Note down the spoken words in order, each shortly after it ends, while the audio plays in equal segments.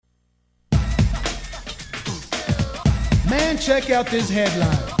Man, check out this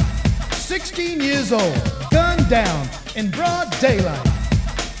headline. 16 years old, gunned down in broad daylight.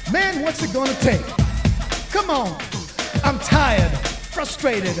 Man, what's it gonna take? Come on, I'm tired,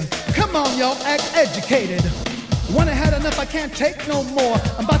 frustrated. Come on, y'all, act educated. When I had enough, I can't take no more.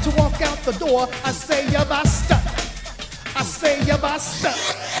 I'm about to walk out the door. I say, ya basta. I say, ya basta.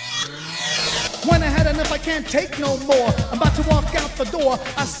 When I had enough, I can't take no more. I'm about to walk out the door.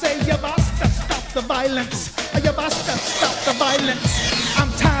 I say, ya basta, stop the violence. Ya basta, stop the violence.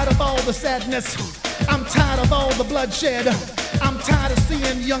 I'm tired of all the sadness. I'm tired of all the bloodshed. I'm tired of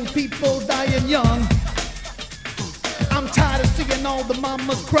seeing young people dying young. I'm tired of seeing all the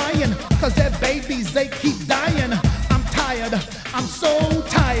mamas crying, cause their babies, they keep dying. I'm tired, I'm so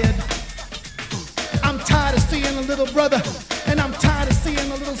tired. I'm tired of seeing a little brother, and I'm tired of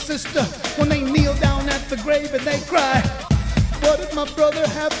seeing a little sister when they kneel down at the grave and they cry, why did my brother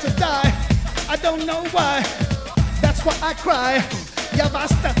have to die? I don't know why, that's why I cry. Ya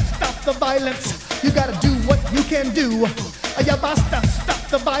basta, stop the violence. You gotta do what you can do. Ya basta, stop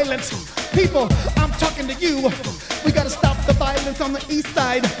the violence. People, I'm talking to you. We gotta stop the violence on the east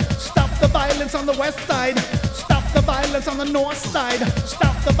side. Stop the violence on the west side. Stop the violence on the north side.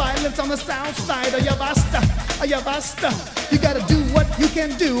 Stop the violence on the south side. Ya basta, ya basta. You gotta do what you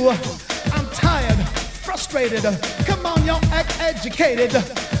can do. I'm tired, frustrated. Come on, y'all, act educated.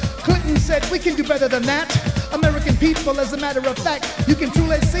 Clinton said we can do better than that. American people, as a matter of fact, you can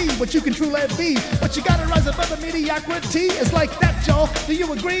truly see what you can truly be. But you gotta rise above the mediocrity. It's like that, y'all. Do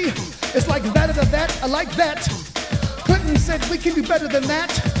you agree? It's like that or that. I like that. Clinton said we can do better than that.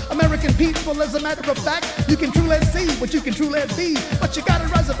 American people, as a matter of fact, you can truly see what you can truly be. But you gotta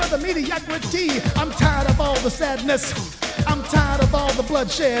rise above the mediocrity. I'm tired of all the sadness. I'm tired of all the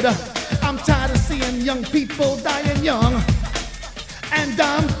bloodshed. I'm tired of seeing young people dying young. And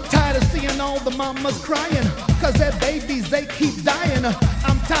I'm tired of seeing all the mamas crying, cause their babies, they keep dying.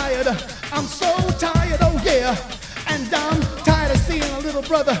 I'm tired, I'm so tired, oh yeah. And I'm tired of seeing a little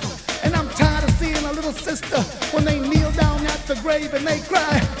brother, and I'm tired of seeing a little sister when they kneel down at the grave and they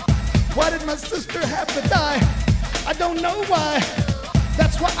cry, why did my sister have to die? I don't know why,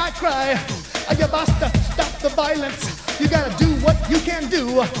 that's why I cry. Ya basta, stop the violence. You gotta do what you can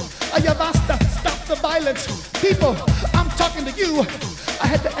do. Ya basta, stop the violence. People, I'm talking to you. I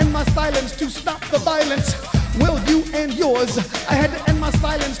had to end my silence to stop the violence. Will you and yours? I had to end my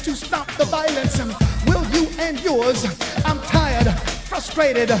silence to stop the violence. Will you and yours? I'm tired,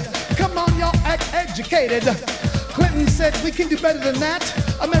 frustrated. Come on, y'all, act educated. Clinton said we can do better than that.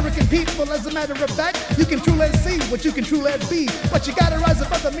 American people, as a matter of fact, you can truly see what you can truly be. But you gotta rise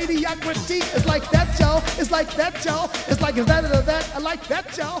above the mediocrity. It's like that, y'all. It's like that, y'all. It's like that or that. I like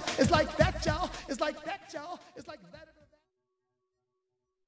that, y'all. It's like that, y'all. It's like that, y'all. It's like that.